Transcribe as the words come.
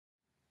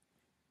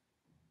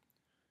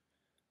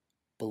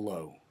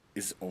Below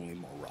is only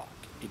more rock.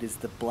 It is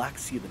the black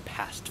sea of the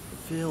past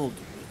filled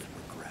with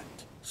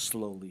regret,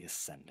 slowly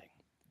ascending.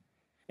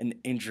 An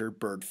injured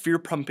bird, fear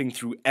pumping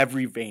through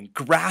every vein,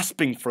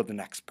 grasping for the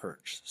next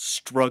perch,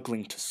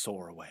 struggling to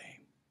soar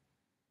away.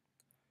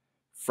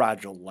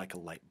 Fragile like a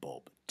light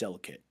bulb,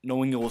 delicate,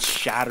 knowing it will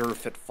shatter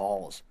if it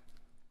falls.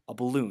 A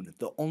balloon,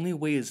 the only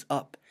way is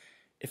up.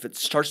 If it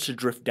starts to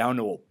drift down,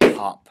 it will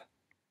pop.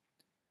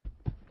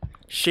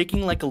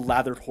 Shaking like a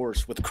lathered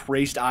horse with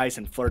crazed eyes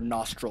and flared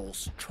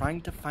nostrils,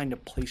 trying to find a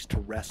place to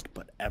rest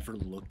but ever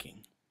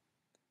looking.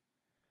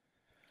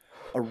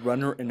 A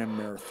runner in a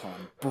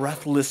marathon,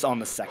 breathless on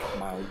the second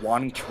mile,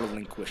 wanting to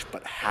relinquish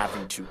but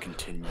having to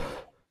continue.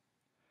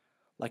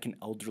 Like an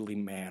elderly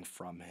man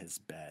from his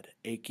bed,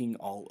 aching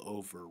all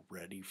over,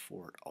 ready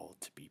for it all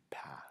to be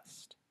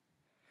past.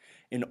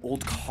 An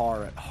old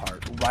car at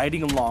heart,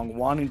 riding along,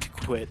 wanting to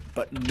quit,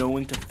 but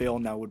knowing to fail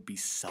now would be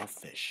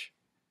selfish.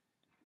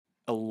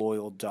 A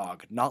loyal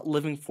dog, not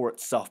living for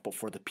itself but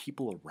for the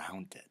people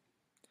around it.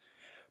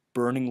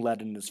 Burning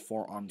lead in his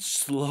forearms,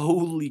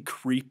 slowly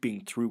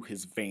creeping through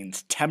his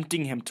veins,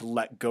 tempting him to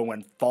let go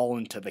and fall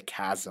into the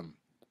chasm.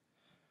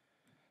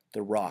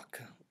 The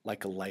rock,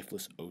 like a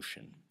lifeless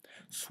ocean,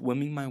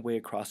 swimming my way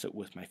across it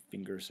with my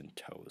fingers and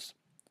toes.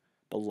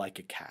 But like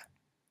a cat,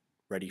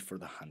 ready for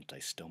the hunt, I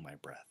still my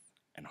breath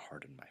and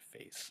harden my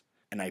face,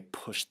 and I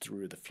push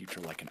through the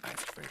future like an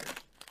icebreaker,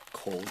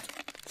 cold,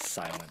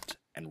 silent,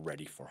 and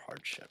ready for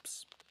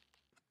hardships.